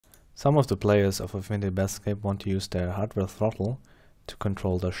Some of the players of Affinity Battlescape want to use their hardware throttle to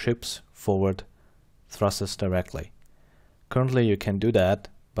control their ship's forward thrusters directly. Currently you can do that,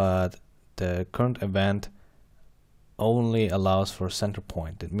 but the current event only allows for center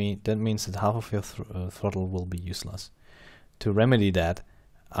point. That means that half of your throttle will be useless. To remedy that,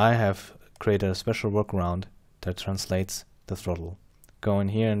 I have created a special workaround that translates the throttle. Go in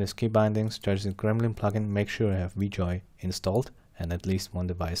here in this key bindings, Joystick Gremlin plugin, make sure you have VJoy installed and at least one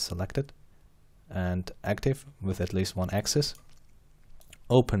device selected and active with at least one axis.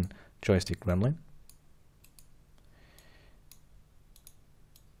 Open Joystick Gremlin.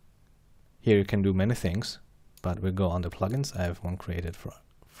 Here you can do many things, but we'll go under plugins. I have one created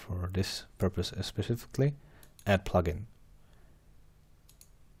for this purpose specifically. Add plugin.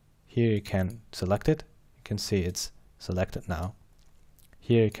 Here you can select it. You can see it's selected now.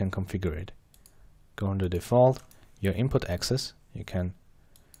 Here you can configure it. Go under default, your input axis,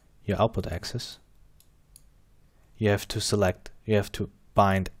 your output axis. You have to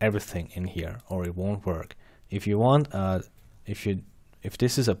bind everything in here or it won't work. If you want, if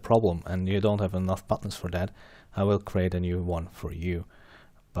this is a problem and you don't have enough buttons for that, I will create a new one for you.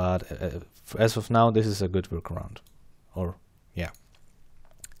 But as of now, this is a good workaround. Or yeah,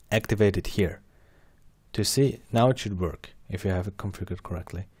 activate it here. To see, now it should work if you have it configured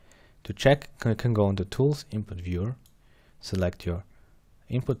correctly. To check, you can go into Tools, Input Viewer, select your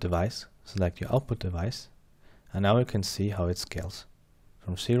input device, select your output device, and now you can see how it scales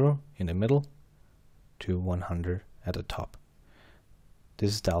from 0 in the middle to 100 at the top. This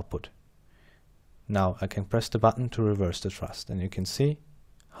is the output. Now I can press the button to reverse the thrust and you can see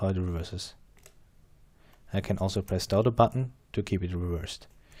how it reverses. I can also press the other button to keep it reversed.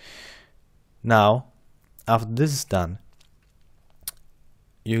 Now after this is done,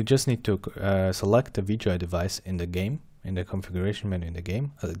 you just need to select the VJoy device in the game, in the configuration menu in the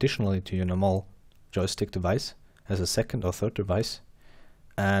game, additionally to your normal joystick device as a second or third device,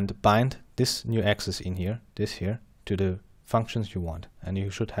 and bind this new axis in here, this here, to the functions you want, and you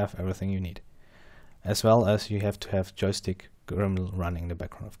should have everything you need. As well as you have to have Joystick Gremlin running in the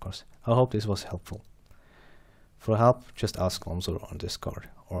background, of course. I hope this was helpful. For help, just ask Lonzo on Discord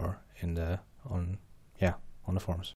or on the forums.